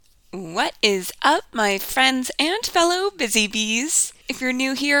What is up, my friends and fellow busy bees? If you're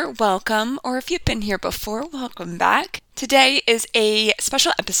new here, welcome, or if you've been here before, welcome back. Today is a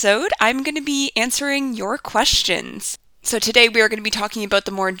special episode. I'm going to be answering your questions. So today we are going to be talking about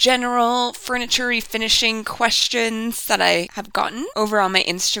the more general furniture refinishing questions that I have gotten over on my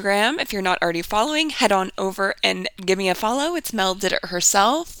Instagram. If you're not already following, head on over and give me a follow. It's Mel did it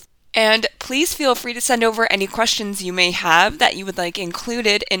herself. And please feel free to send over any questions you may have that you would like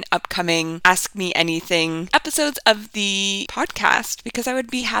included in upcoming Ask Me Anything episodes of the podcast, because I would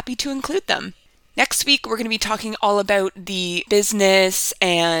be happy to include them. Next week, we're going to be talking all about the business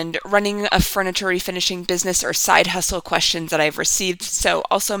and running a furniture refinishing business or side hustle questions that I've received. So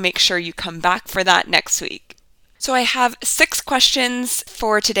also make sure you come back for that next week. So I have 6 questions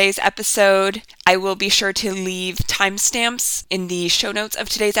for today's episode. I will be sure to leave timestamps in the show notes of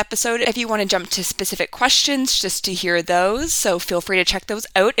today's episode if you want to jump to specific questions just to hear those. So feel free to check those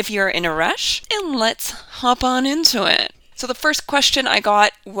out if you're in a rush. And let's hop on into it. So the first question I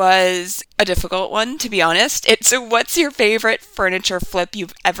got was a difficult one, to be honest. It's, what's your favorite furniture flip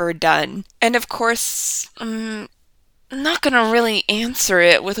you've ever done? And of course, I'm not going to really answer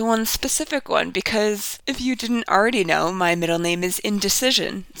it with one specific one, because if you didn't already know, my middle name is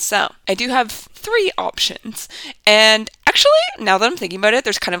Indecision. So I do have 3 options. And actually, now that I'm thinking about it,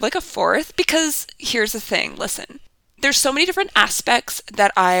 there's kind of like a 4th, because here's the thing. Listen. There's so many different aspects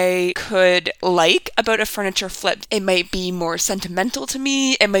that I could like about a furniture flip. It might be more sentimental to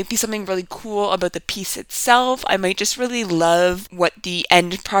me. It might be something really cool about the piece itself. I might just really love what the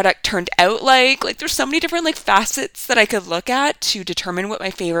end product turned out like. Like, there's so many different facets that I could look at to determine what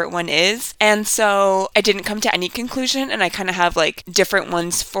my favorite one is. And so I didn't come to any conclusion, and I kind of have different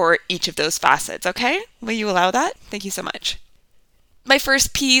ones for each of those facets. Okay? Will you allow that? Thank you so much. My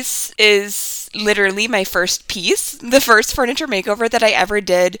first piece is literally my first piece, the first furniture makeover that I ever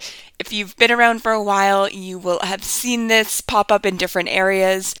did. If you've been around for a while, you will have seen this pop up in different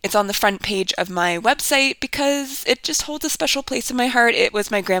areas. It's on the front page of my website because it just holds a special place in my heart. It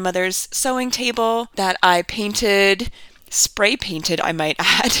was my grandmother's sewing table that I painted, spray painted, I might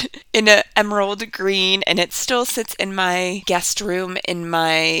add, in an emerald green, and it still sits in my guest room in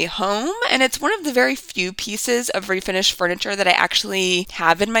my home. And it's one of the very few pieces of refinished furniture that I actually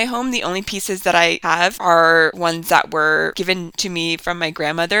have in my home. The only pieces that I have are ones that were given to me from my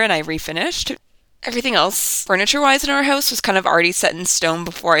grandmother and I refinished. Everything else, furniture-wise in our house, was kind of already set in stone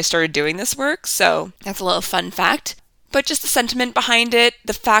before I started doing this work, so that's a little fun fact. But just the sentiment behind it,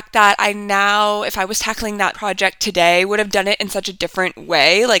 the fact that I now, if I was tackling that project today, would have done it in such a different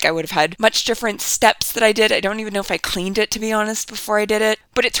way. I would have had much different steps that I did. I don't even know if I cleaned it, to be honest, before I did it.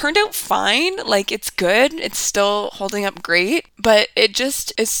 But it turned out fine. It's good. It's still holding up great. But it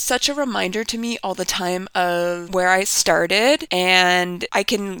just is such a reminder to me all the time of where I started. And I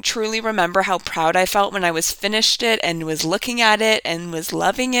can truly remember how proud I felt when I was finished it and was looking at it and was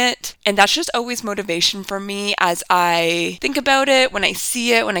loving it. And that's just always motivation for me as I think about it, when I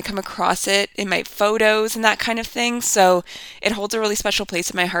see it, when I come across it in my photos and that kind of thing. So it holds a really special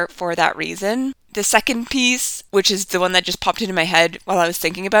place in my heart for that reason. The second piece, which is the one that just popped into my head while I was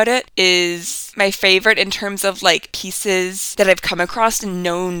thinking about it, is my favorite in terms of pieces that I've come across and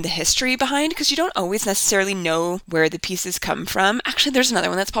known the history behind, because you don't always necessarily know where the pieces come from. Actually, there's another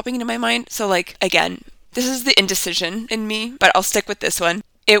one that's popping into my mind. So again, this is the indecision in me, but I'll stick with this one.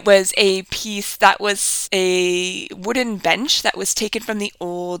 It was a piece that was a wooden bench that was taken from the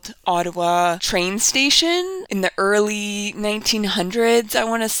old Ottawa train station in the early 1900s, I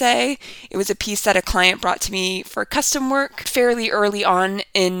want to say. It was a piece that a client brought to me for custom work fairly early on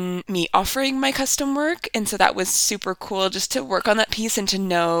in me offering my custom work. And so that was super cool just to work on that piece and to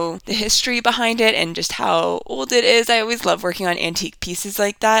know the history behind it and just how old it is. I always love working on antique pieces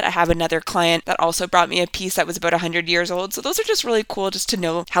like that. I have another client that also brought me a piece that was about 100 years old. So those are just really cool just to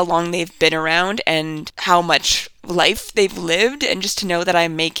know how long they've been around and how much life they've lived, and just to know that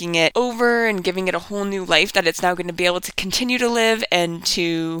I'm making it over and giving it a whole new life that it's now going to be able to continue to live and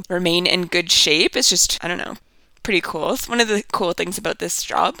to remain in good shape. It's just, I don't know, pretty cool. It's one of the cool things about this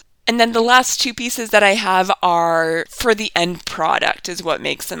job. And then the last 2 pieces that I have are for the end product, is what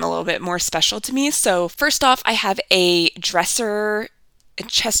makes them a little bit more special to me. So first off, I have a dresser, a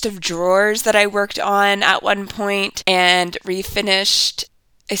chest of drawers that I worked on at one point and refinished.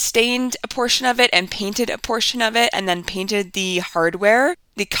 I stained a portion of it and painted a portion of it, and then painted the hardware.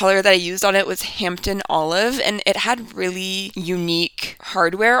 The color that I used on it was Hampton Olive, and it had really unique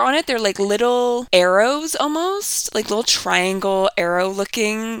hardware on it. They're like little arrows almost, like little triangle arrow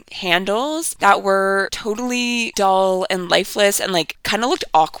looking handles that were totally dull and lifeless and like kind of looked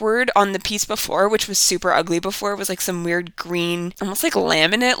awkward on the piece before, which was super ugly before. It was like some weird green, almost like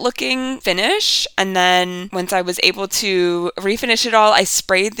laminate looking finish. And then once I was able to refinish it all, I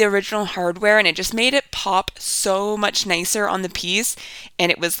sprayed the original hardware and it just made it pop so much nicer on the piece.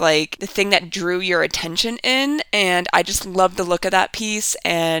 And it was like the thing that drew your attention in. And I just love the look of that piece.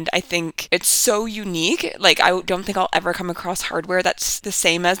 And I think it's so unique. Like, I don't think I'll ever come across hardware that's the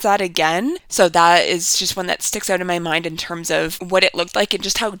same as that again. So that is just one that sticks out in my mind in terms of what it looked like and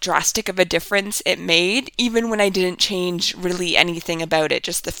just how drastic of a difference it made, even when I didn't change really anything about it,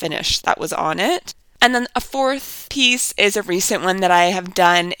 just the finish that was on it. And then a fourth piece is a recent one that I have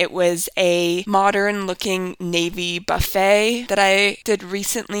done. It was a modern looking navy buffet that I did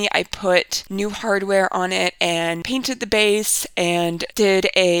recently. I put new hardware on it and painted the base and did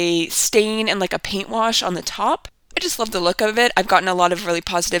a stain and like a paint wash on the top. I just love the look of it. I've gotten a lot of really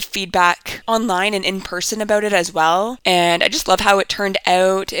positive feedback online and in person about it as well. And I just love how it turned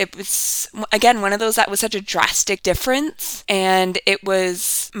out. It was, again, one of those that was such a drastic difference. And it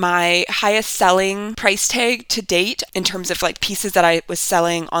was my highest selling price tag to date in terms of like pieces that I was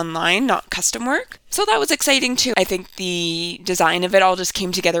selling online, not custom work. So that was exciting too. I think the design of it all just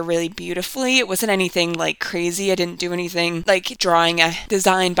came together really beautifully. It wasn't anything like crazy. I didn't do anything like drawing a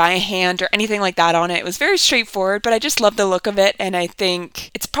design by hand or anything like that on it. It was very straightforward, but I just love the look of it. And I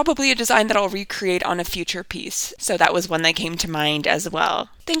think it's probably a design that I'll recreate on a future piece. So that was one that came to mind as well.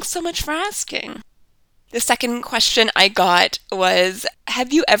 Thanks so much for asking. The second question I got was,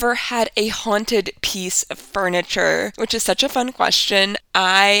 have you ever had a haunted piece of furniture? Which is such a fun question.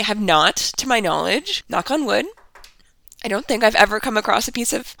 I have not, to my knowledge, knock on wood. I don't think I've ever come across a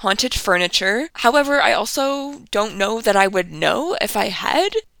piece of haunted furniture. However, I also don't know that I would know if I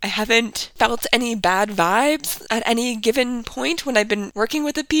had. I haven't felt any bad vibes at any given point when I've been working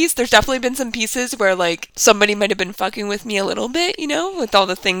with a piece. There's definitely been some pieces where like somebody might have been fucking with me a little bit, you know, with all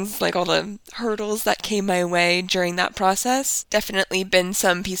the things, like all the hurdles that came my way during that process. Definitely been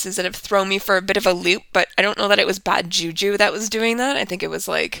some pieces that have thrown me for a bit of a loop, but I don't know that it was bad juju that was doing that. I think it was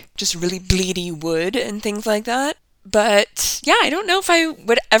like just really bleedy wood and things like that. But yeah, I don't know if I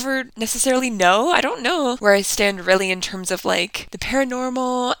would ever necessarily know. I don't know where I stand really in terms of like the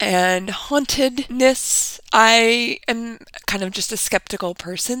paranormal and hauntedness. I am kind of just a skeptical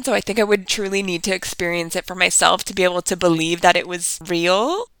person, so I think I would truly need to experience it for myself to be able to believe that it was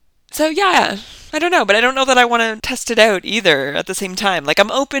real. So yeah, I don't know, but I don't know that I want to test it out either at the same time. Like,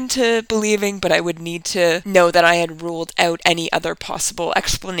 I'm open to believing, but I would need to know that I had ruled out any other possible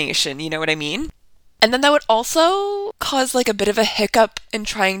explanation, you know what I mean? And then that would also cause like a bit of a hiccup in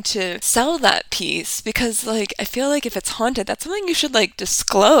trying to sell that piece because like I feel like if it's haunted, that's something you should like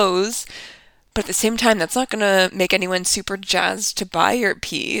disclose. But at the same time, that's not going to make anyone super jazzed to buy your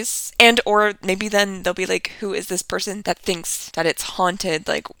piece. And or maybe then they'll be like, who is this person that thinks that it's haunted?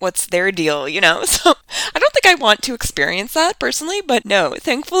 Like, what's their deal, you know? So I don't think I want to experience that personally, but no,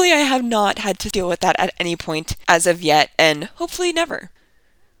 thankfully I have not had to deal with that at any point as of yet, and hopefully never.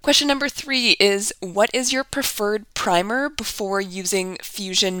 Question number 3 is, what is your preferred primer before using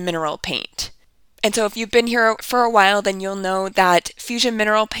Fusion Mineral Paint? And so if you've been here for a while, then you'll know that Fusion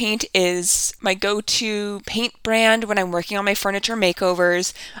Mineral Paint is my go-to paint brand when I'm working on my furniture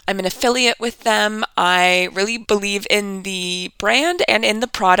makeovers. I'm an affiliate with them. I really believe in the brand and in the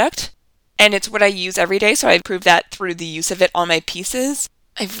product, and it's what I use every day, so I prove that through the use of it on my pieces.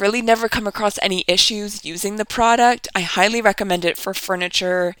 I've really never come across any issues using the product. I highly recommend it for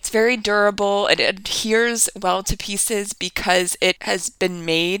furniture. It's very durable. It adheres well to pieces because it has been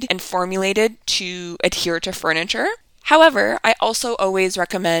made and formulated to adhere to furniture. However, I also always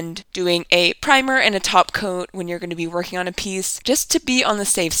recommend doing a primer and a top coat when you're going to be working on a piece, just to be on the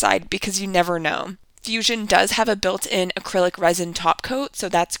safe side because you never know. Fusion does have a built-in acrylic resin top coat, so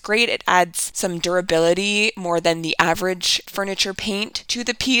that's great. It adds some durability more than the average furniture paint to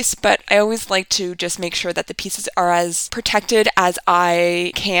the piece, but I always like to just make sure that the pieces are as protected as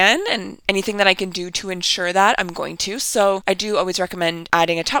I can, and anything that I can do to ensure that, I'm going to. So I do always recommend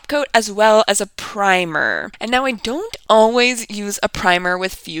adding a top coat as well as a primer. And now I don't always use a primer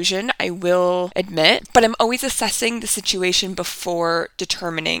with Fusion, I will admit, but I'm always assessing the situation before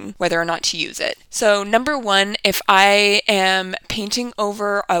determining whether or not to use it. So number 1, if I am painting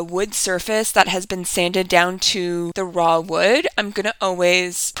over a wood surface that has been sanded down to the raw wood, I'm going to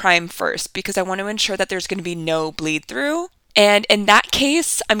always prime first because I want to ensure that there's going to be no bleed through. And in that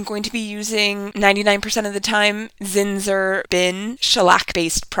case, I'm going to be using 99% of the time Zinsser Bin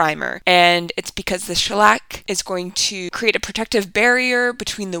shellac-based primer. And it's because the shellac is going to create a protective barrier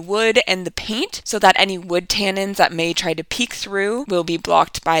between the wood and the paint so that any wood tannins that may try to peek through will be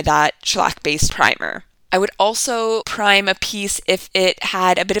blocked by that shellac-based primer. I would also prime a piece if it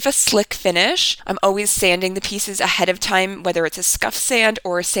had a bit of a slick finish. I'm always sanding the pieces ahead of time, whether it's a scuff sand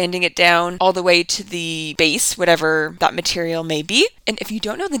or sanding it down all the way to the base, whatever that material may be. And if you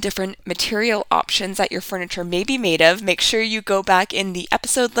don't know the different material options that your furniture may be made of, make sure you go back in the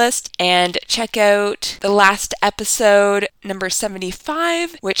episode list and check out the last episode, number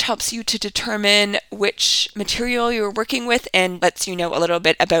 75, which helps you to determine which material you're working with and lets you know a little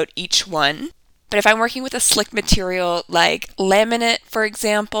bit about each one. But if I'm working with a slick material like laminate, for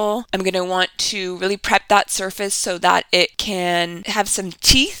example, I'm going to want to really prep that surface so that it can have some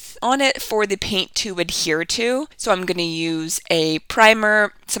teeth on it for the paint to adhere to. So I'm going to use a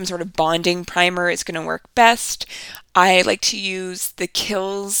primer, some sort of bonding primer is going to work best. I like to use the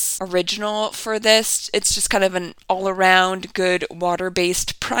Kills Original for this. It's just kind of an all-around good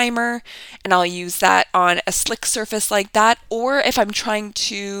water-based primer, and I'll use that on a slick surface like that, or if I'm trying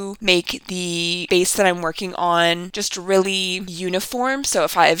to make the base that I'm working on just really uniform, so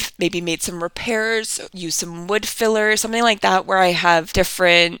if I've maybe made some repairs, use some wood filler, something like that, where I have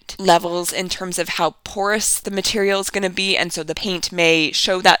different levels in terms of how porous the material is going to be, and so the paint may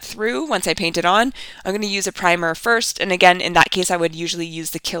show that through once I paint it on. I'm going to use a primer first. And again, in that case, I would usually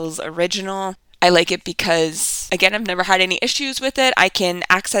use the Kills Original. I like it because, again, I've never had any issues with it. I can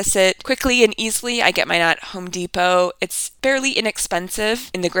access it quickly and easily. I get mine at Home Depot. It's fairly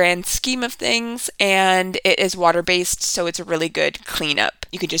inexpensive in the grand scheme of things, and it is water-based, so it's a really good cleanup.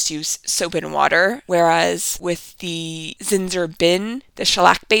 You can just use soap and water, whereas with the Zinsser Bin, the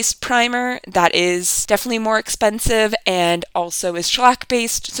shellac-based primer, that is definitely more expensive and also is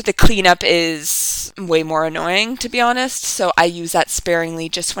shellac-based, so the cleanup is way more annoying, to be honest, so I use that sparingly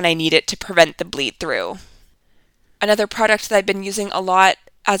just when I need it to prevent the bleed through. Another product that I've been using a lot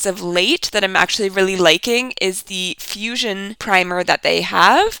as of late that I'm actually really liking is the Fusion primer that they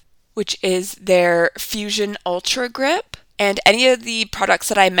have, which is their Fusion Ultra Grip. And any of the products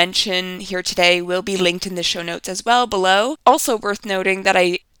that I mention here today will be linked in the show notes as well below. Also worth noting that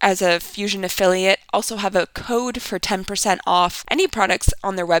I, as a Fusion affiliate, also have a code for 10% off any products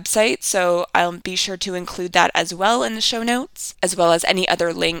on their website, so I'll be sure to include that as well in the show notes, as well as any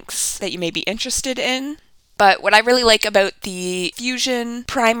other links that you may be interested in. But what I really like about the Fusion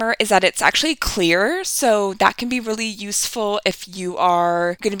primer is that it's actually clear, so that can be really useful if you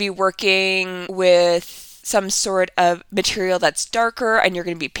are going to be working with some sort of material that's darker and you're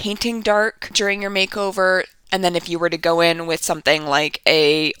going to be painting dark during your makeover. And then if you were to go in with something like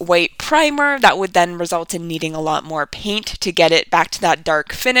a white primer, that would then result in needing a lot more paint to get it back to that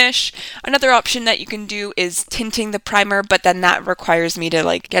dark finish. Another option that you can do is tinting the primer, but then that requires me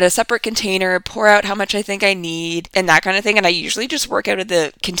to get a separate container, pour out how much I think I need, and that kind of thing. And I usually just work out of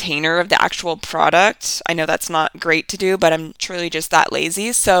the container of the actual product. I know that's not great to do, but I'm truly just that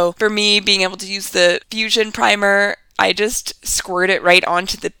lazy. So for me, being able to use the Fusion primer, I just squirt it right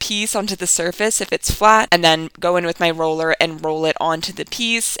onto the piece, onto the surface if it's flat, and then go in with my roller and roll it onto the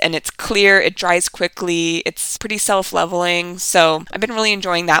piece, and it's clear, it dries quickly, it's pretty self-leveling, so I've been really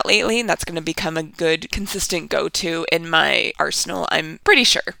enjoying that lately, and that's going to become a good, consistent go-to in my arsenal, I'm pretty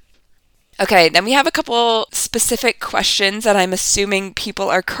sure. Okay, then we have a couple specific questions that I'm assuming people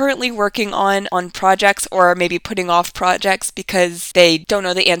are currently working on projects or maybe putting off projects because they don't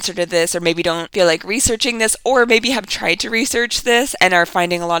know the answer to this or maybe don't feel like researching this or maybe have tried to research this and are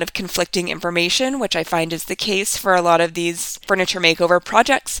finding a lot of conflicting information, which I find is the case for a lot of these furniture makeover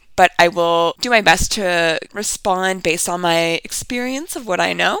projects. But I will do my best to respond based on my experience of what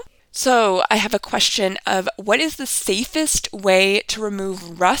I know. So I have a question of what is the safest way to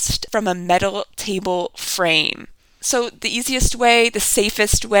remove rust from a metal table frame? So the easiest way, the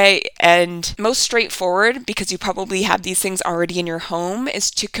safest way, and most straightforward, because you probably have these things already in your home,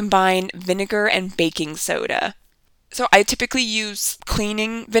 is to combine vinegar and baking soda. So I typically use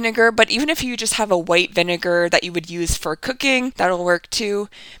cleaning vinegar, but even if you just have a white vinegar that you would use for cooking, that'll work too.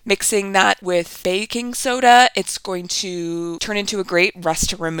 Mixing that with baking soda, it's going to turn into a great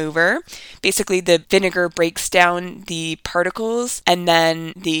rust remover. Basically, the vinegar breaks down the particles, and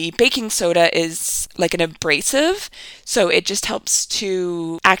then the baking soda is like an abrasive. So it just helps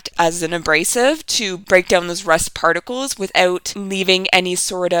to act as an abrasive to break down those rust particles without leaving any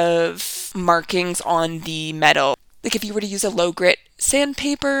sort of markings on the metal. Like if you were to use a low grit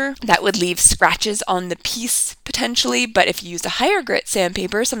sandpaper, that would leave scratches on the piece potentially, but if you use a higher grit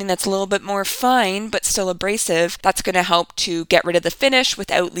sandpaper, something that's a little bit more fine but still abrasive, that's going to help to get rid of the finish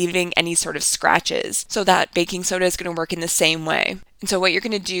without leaving any sort of scratches. So that baking soda is going to work in the same way. And so what you're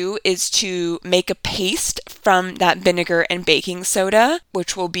going to do is to make a paste from that vinegar and baking soda,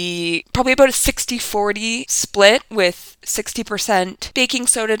 which will be probably about a 60-40 split, with 60% baking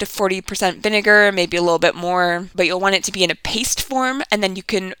soda to 40% vinegar, maybe a little bit more, but you'll want it to be in a paste form, and then you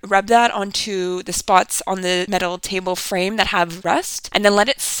can rub that onto the spots on the metal table frame that have rust, and then let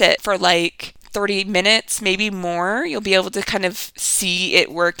it sit for like 30 minutes, maybe more. You'll be able to kind of see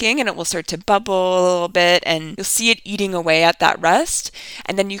it working, and it will start to bubble a little bit, and you'll see it eating away at that rust.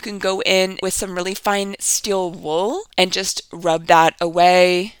 And then you can go in with some really fine steel wool and just rub that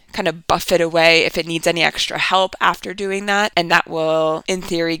away, kind of buff it away if it needs any extra help after doing that. And that will, in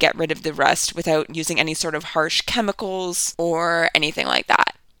theory, get rid of the rust without using any sort of harsh chemicals or anything like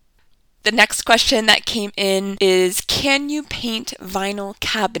that. The next question that came in is, can you paint vinyl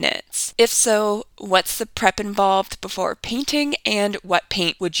cabinets? If so, what's the prep involved before painting, and what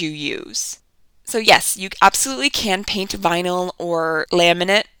paint would you use? So yes, you absolutely can paint vinyl, or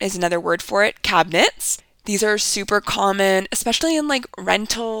laminate is another word for it, cabinets. These are super common, especially in like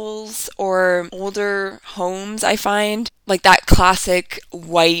rentals or older homes, I find. Like that classic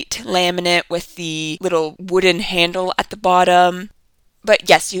white laminate with the little wooden handle at the bottom. But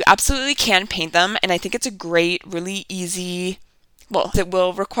yes, you absolutely can paint them, and I think it's a great, really easy, well, it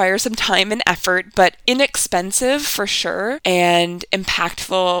will require some time and effort, but inexpensive for sure, and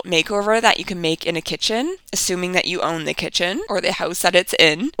impactful makeover that you can make in a kitchen, assuming that you own the kitchen or the house that it's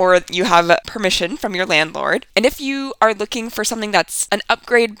in, or you have permission from your landlord. And if you are looking for something that's an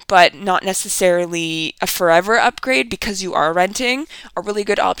upgrade, but not necessarily a forever upgrade because you are renting, a really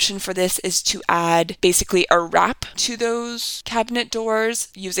good option for this is to add basically a wrap to those cabinet doors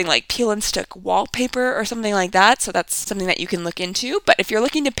using like peel and stick wallpaper or something like that. So that's something that you can look into. But if you're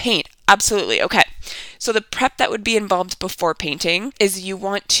looking to paint, absolutely. Okay. So the prep that would be involved before painting is you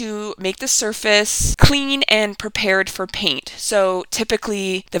want to make the surface clean and prepared for paint. So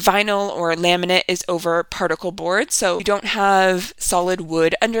typically the vinyl or laminate is over particle board, so you don't have solid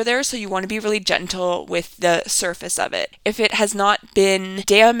wood under there, so you want to be really gentle with the surface of it. If it has not been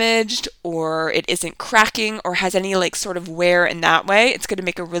damaged or it isn't cracking or has any like sort of wear in that way, it's going to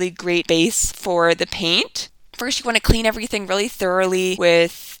make a really great base for the paint. First, you want to clean everything really thoroughly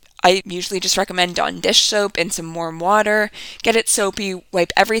with, I usually just recommend Dawn dish soap and some warm water. Get it soapy,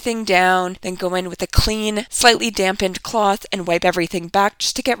 wipe everything down, then go in with a clean, slightly dampened cloth and wipe everything back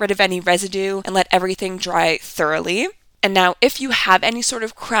just to get rid of any residue and let everything dry thoroughly. And now, if you have any sort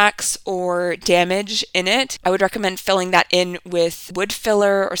of cracks or damage in it, I would recommend filling that in with wood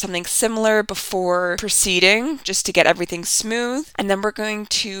filler or something similar before proceeding, just to get everything smooth. And then we're going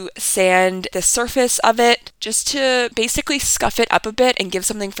to sand the surface of it just to basically scuff it up a bit and give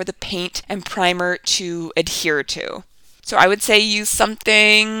something for the paint and primer to adhere to. So I would say use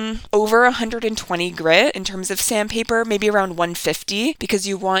something over 120 grit in terms of sandpaper, maybe around 150, because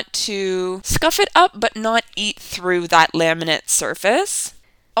you want to scuff it up but not eat through that laminate surface.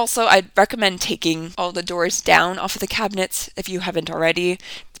 Also, I'd recommend taking all the doors down off of the cabinets if you haven't already.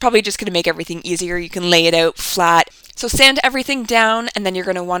 It's probably just going to make everything easier. You can lay it out flat. So sand everything down, and then you're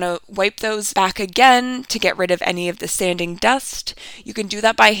going to want to wipe those back again to get rid of any of the sanding dust. You can do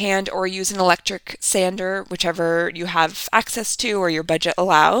that by hand or use an electric sander, whichever you have access to or your budget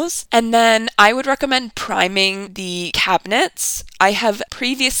allows. And then I would recommend priming the cabinets. I have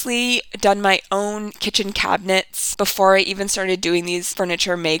previously done my own kitchen cabinets before I even started doing these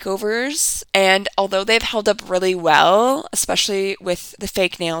furniture makeovers, and although they've held up really well, especially with the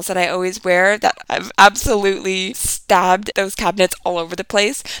fake nails that I always wear, that I've absolutely stabbed those cabinets all over the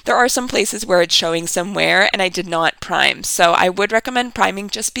place, there are some places where it's showing some wear and I did not prime. So I would recommend priming,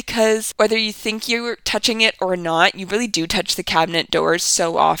 just because whether you think you're touching it or not, you really do touch the cabinet doors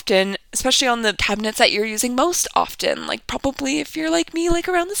so often, especially on the cabinets that you're using most often, like probably if you're like me, like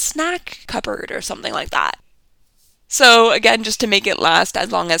around the snack cupboard or something like that. So again, just to make it last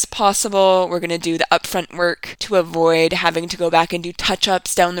as long as possible, we're going to do the upfront work to avoid having to go back and do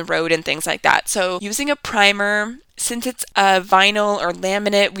touch-ups down the road and things like that. So using a primer, since it's a vinyl or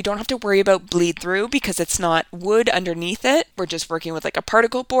laminate, we don't have to worry about bleed through because it's not wood underneath it. We're just working with like a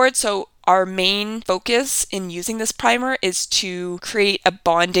particle board. So our main focus in using this primer is to create a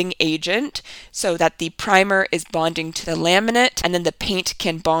bonding agent so that the primer is bonding to the laminate and then the paint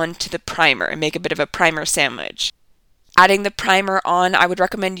can bond to the primer and make a bit of a primer sandwich. Adding the primer on, I would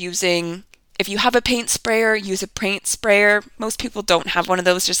recommend using, If you have a paint sprayer, use a paint sprayer. Most people don't have one of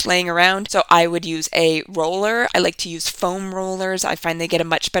those just laying around, so I would use a roller. I like to use foam rollers. I find they get a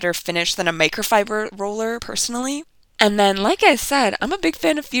much better finish than a microfiber roller personally. And then, like I said, I'm a big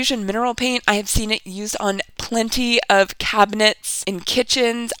fan of Fusion mineral paint. I have seen it used on plenty of cabinets in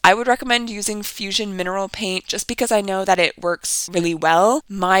kitchens. I would recommend using Fusion mineral paint just because I know that it works really well.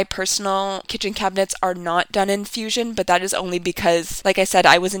 My personal kitchen cabinets are not done in Fusion, but that is only because, like I said,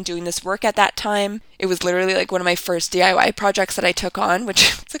 I wasn't doing this work at that time. It was literally like one of my first DIY projects that I took on, which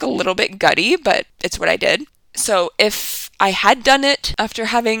is like a little bit gutty, but it's what I did. So if I had done it after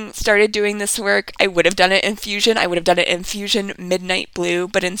having started doing this work, I would have done it in Fusion. I would have done it in Fusion Midnight Blue,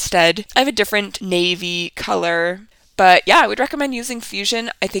 but instead I have a different navy color. But yeah, I would recommend using Fusion.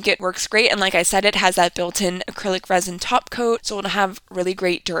 I think it works great. And like I said, it has that built-in acrylic resin top coat, so it'll have really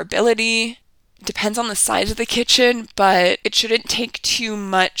great durability. Depends on the size of the kitchen, but it shouldn't take too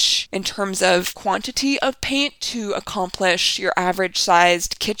much in terms of quantity of paint to accomplish your average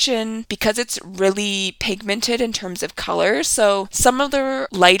sized kitchen because it's really pigmented in terms of color. So some of the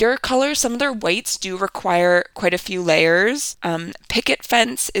lighter colors, some of their whites do require quite a few layers. Picket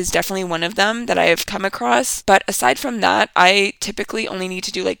fence is definitely one of them that I have come across. But aside from that, I typically only need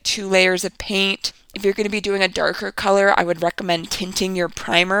to do like 2 layers of paint. If you're going to be doing a darker color, I would recommend tinting your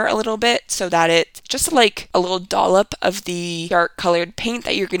primer a little bit so that it's just like a little dollop of the dark colored paint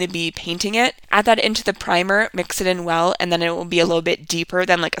that you're going to be painting it. Add that into the primer, mix it in well, and then it will be a little bit deeper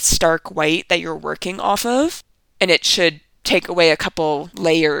than like a stark white that you're working off of. And it should take away a couple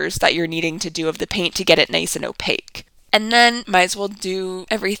layers that you're needing to do of the paint to get it nice and opaque. And then might as well do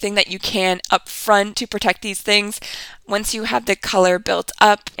everything that you can up front to protect these things. Once you have the color built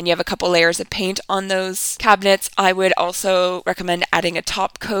up and you have a couple layers of paint on those cabinets, I would also recommend adding a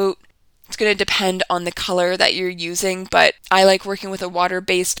top coat. It's going to depend on the color that you're using, but I like working with a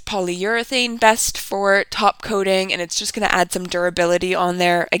water-based polyurethane best for top coating, and it's just going to add some durability on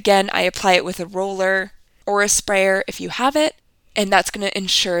there. Again, I apply it with a roller or a sprayer if you have it. And that's going to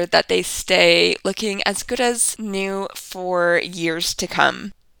ensure that they stay looking as good as new for years to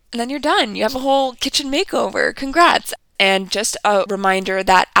come. And then you're done. You have a whole kitchen makeover. Congrats. And just a reminder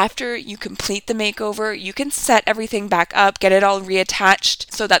that after you complete the makeover, you can set everything back up, get it all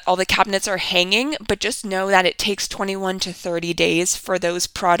reattached so that all the cabinets are hanging, but just know that it takes 21 to 30 days for those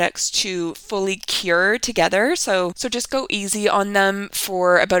products to fully cure together. So just go easy on them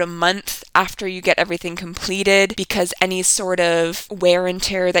for about a month after you get everything completed, because any sort of wear and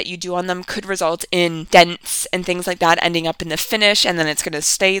tear that you do on them could result in dents and things like that ending up in the finish, and then it's going to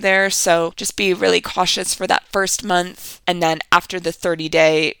stay there. So just be really cautious for that first month. And then after the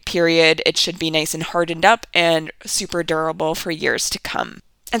 30-day period, it should be nice and hardened up and super durable for years to come.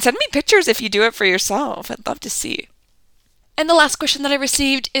 And send me pictures if you do it for yourself. I'd love to see. And the last question that I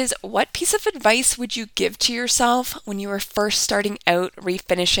received is, what piece of advice would you give to yourself when you were first starting out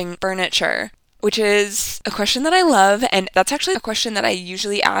refinishing furniture? Which is a question that I love, and that's actually a question that I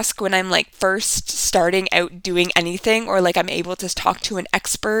usually ask when I'm like first starting out doing anything, or like I'm able to talk to an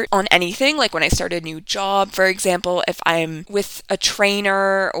expert on anything, like when I start a new job, for example. If I'm with a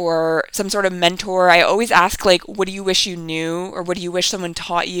trainer or some sort of mentor, I always ask like, what do you wish you knew, or what do you wish someone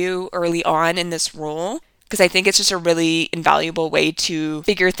taught you early on in this role? Because I think it's just a really invaluable way to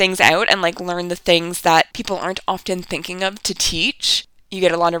figure things out and like learn the things that people aren't often thinking of to teach. You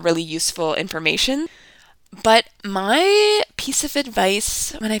get a lot of really useful information. But my piece of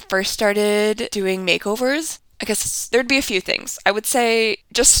advice when I first started doing makeovers, I guess there'd be a few things. I would say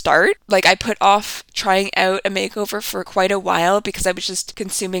just start. Like, I put off trying out a makeover for quite a while because I was just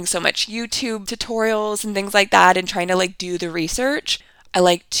consuming so much YouTube tutorials and things like that and trying to like do the research. I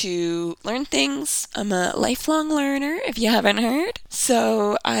like to learn things. I'm a lifelong learner, if you haven't heard.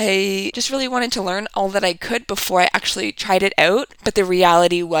 So I just really wanted to learn all that I could before I actually tried it out. But the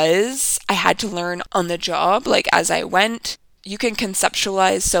reality was I had to learn on the job, like as I went. You can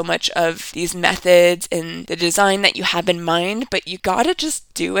conceptualize so much of these methods and the design that you have in mind, but you gotta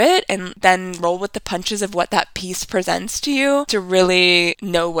just do it and then roll with the punches of what that piece presents to you to really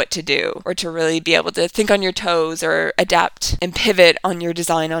know what to do, or to really be able to think on your toes or adapt and pivot on your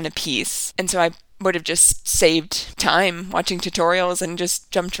design on a piece. And so I would have just saved time watching tutorials and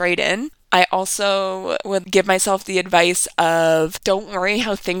just jumped right in. I also would give myself the advice of don't worry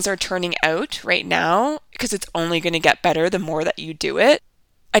how things are turning out right now, because it's only going to get better the more that you do it.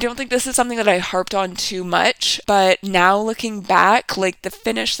 I don't think this is something that I harped on too much, but now looking back, like the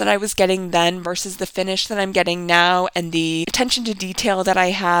finish that I was getting then versus the finish that I'm getting now and the attention to detail that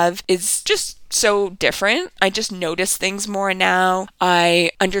I have is just so different. I just notice things more now.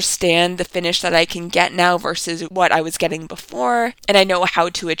 I understand the finish that I can get now versus what I was getting before, and I know how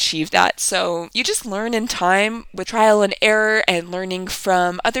to achieve that. So you just learn in time with trial and error and learning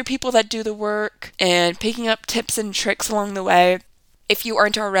from other people that do the work and picking up tips and tricks along the way. If you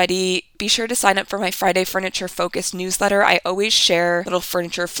aren't already, be sure to sign up for my Friday Furniture Focus newsletter. I always share little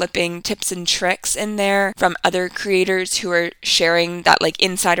furniture flipping tips and tricks in there from other creators who are sharing that like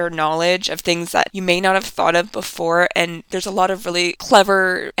insider knowledge of things that you may not have thought of before. And there's a lot of really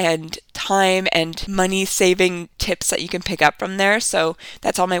clever and time and money saving tips that you can pick up from there. So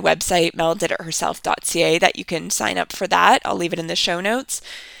that's on my website, meldiditherself.ca, that you can sign up for that. I'll leave it in the show notes.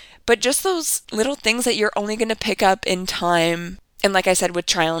 But just those little things that you're only going to pick up in time. And like I said, with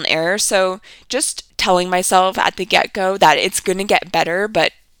trial and error. So just telling myself at the get-go that it's going to get better,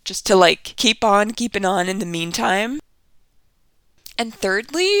 but just to like keep on keeping on in the meantime. And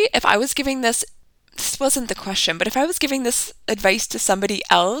thirdly, if I was giving this wasn't the question, but if I was giving this advice to somebody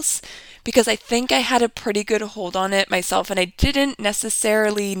else, because I think I had a pretty good hold on it myself and I didn't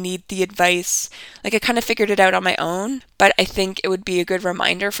necessarily need the advice, like I kind of figured it out on my own, but I think it would be a good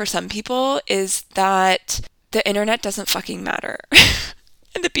reminder for some people is that the internet doesn't fucking matter.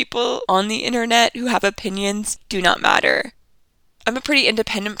 And the people on the internet who have opinions do not matter. I'm a pretty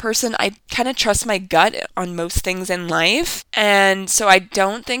independent person. I kind of trust my gut on most things in life. And so I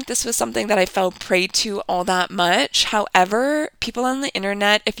don't think this was something that I fell prey to all that much. However, people on the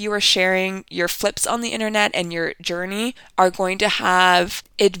internet, if you are sharing your flips on the internet and your journey, are going to have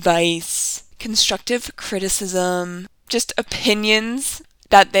advice, constructive criticism, just opinions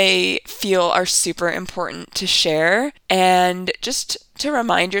that they feel are super important to share, and just to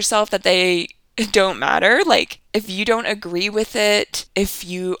remind yourself that they don't matter. Like, if you don't agree with it, if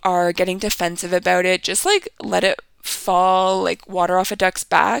you are getting defensive about it, just like let it fall like water off a duck's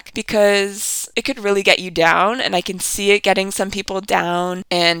back, because it could really get you down. And I can see it getting some people down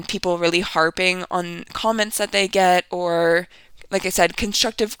and people really harping on comments that they get, or like I said,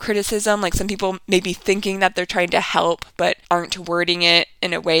 constructive criticism, like some people may be thinking that they're trying to help, but aren't wording it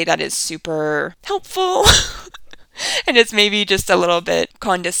in a way that is super helpful. And it's maybe just a little bit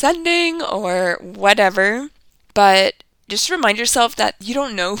condescending or whatever. But just remind yourself that you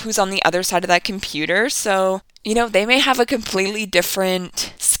don't know who's on the other side of that computer. So, you know, they may have a completely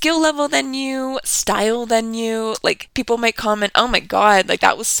different skill level than you, style than you. Like, people might comment, oh my God, like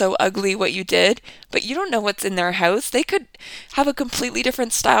that was so ugly what you did. But you don't know what's in their house. They could have a completely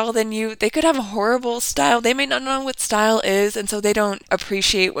different style than you. They could have a horrible style. They may not know what style is, and so they don't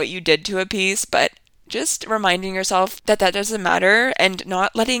appreciate what you did to a piece. But just reminding yourself that that doesn't matter, and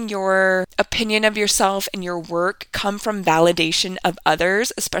not letting your opinion of yourself and your work come from validation of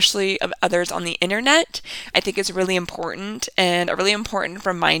others, especially of others on the internet, I think is really important, and a really important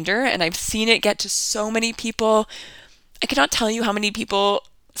reminder. And I've seen it get to so many people. I cannot tell you how many people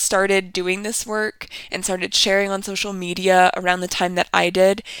started doing this work and started sharing on social media around the time that I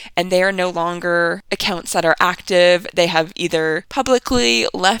did, and they are no longer accounts that are active. They have either publicly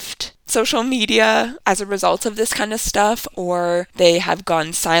left social media as a result of this kind of stuff, or they have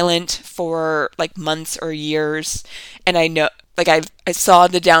gone silent for like months or years. And I know, like I saw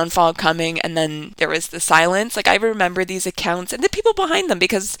the downfall coming, and then there was the silence. Like, I remember these accounts and the people behind them,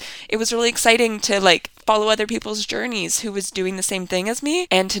 because it was really exciting to like follow other people's journeys who was doing the same thing as me,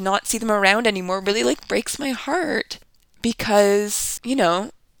 and to not see them around anymore really like breaks my heart, because, you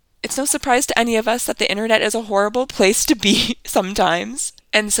know, it's no surprise to any of us that the internet is a horrible place to be sometimes.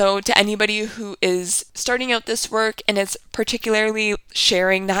 And so to anybody who is starting out this work and is particularly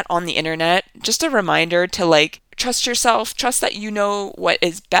sharing that on the internet, just a reminder to like trust yourself, trust that you know what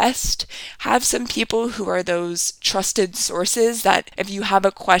is best. Have some people who are those trusted sources that if you have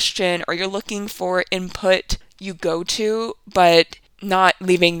a question or you're looking for input, you go to, but not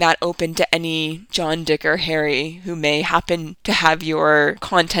leaving that open to any John, Dick, or Harry who may happen to have your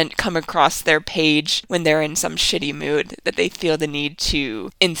content come across their page when they're in some shitty mood that they feel the need to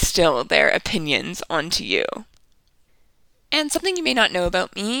instill their opinions onto you. And something you may not know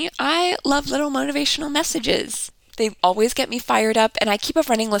about me, I love little motivational messages. They always get me fired up, and I keep a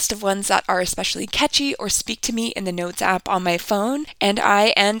running list of ones that are especially catchy or speak to me in the Notes app on my phone, and I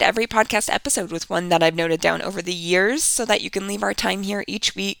end every podcast episode with one that I've noted down over the years so that you can leave our time here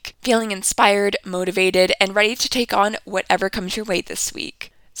each week feeling inspired, motivated, and ready to take on whatever comes your way this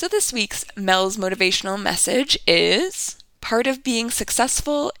week. So this week's Mel's motivational message is: part of being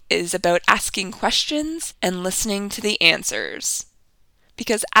successful is about asking questions and listening to the answers.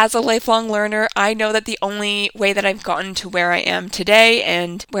 because as a lifelong learner, I know that the only way that I've gotten to where I am today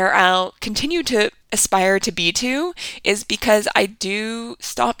and where I'll continue to aspire to be to is because I do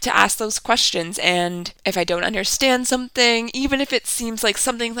stop to ask those questions. And if I don't understand something, even if it seems like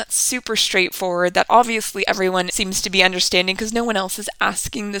something that's super straightforward, that obviously everyone seems to be understanding because no one else is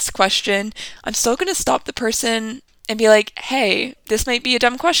asking this question, I'm still going to stop the person and be like, hey, this might be a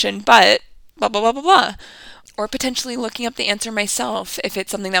dumb question, but blah, blah, blah, blah, blah. Or potentially looking up the answer myself if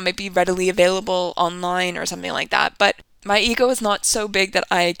it's something that might be readily available online or something like that. But my ego is not so big that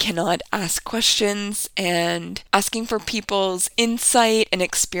I cannot ask questions, and asking for people's insight and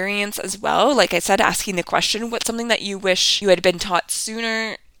experience as well. Like I said, asking the question, what's something that you wish you had been taught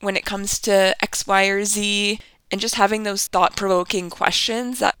sooner when it comes to X, Y, or Z? And just having those thought-provoking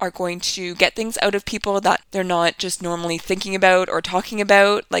questions that are going to get things out of people that they're not just normally thinking about or talking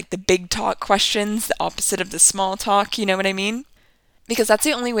about, like the big talk questions, the opposite of the small talk, you know what I mean? Because that's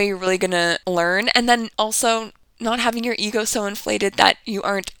the only way you're really going to learn. And then also not having your ego so inflated that you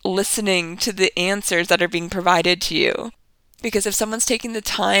aren't listening to the answers that are being provided to you. Because if someone's taking the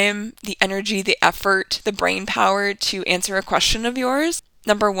time, the energy, the effort, the brain power to answer a question of yours,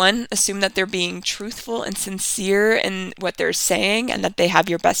 number one, assume that they're being truthful and sincere in what they're saying and that they have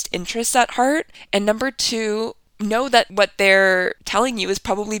your best interests at heart. And number two, know that what they're telling you is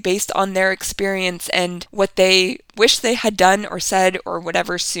probably based on their experience and what they wish they had done or said or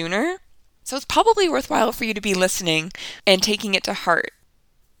whatever sooner. So it's probably worthwhile for you to be listening and taking it to heart.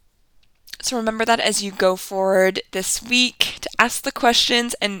 So remember that as you go forward this week to ask the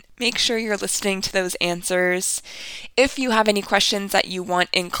questions and make sure you're listening to those answers. If you have any questions that you want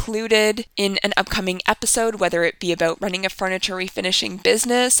included in an upcoming episode, whether it be about running a furniture refinishing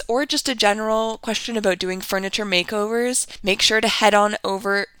business or just a general question about doing furniture makeovers, make sure to head on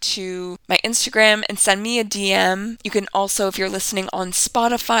over to my Instagram and send me a DM. You can also, if you're listening on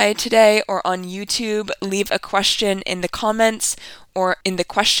Spotify today or on YouTube, leave a question in the comments or in the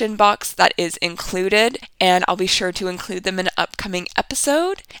question box that is included, and I'll be sure to include them in an upcoming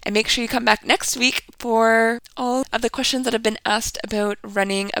episode. And make sure you come back next week for all of the questions that have been asked about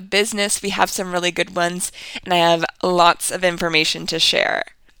running a business. We have some really good ones, and I have lots of information to share.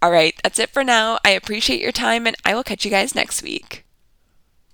 All right, that's it for now. I appreciate your time, and I will catch you guys next week.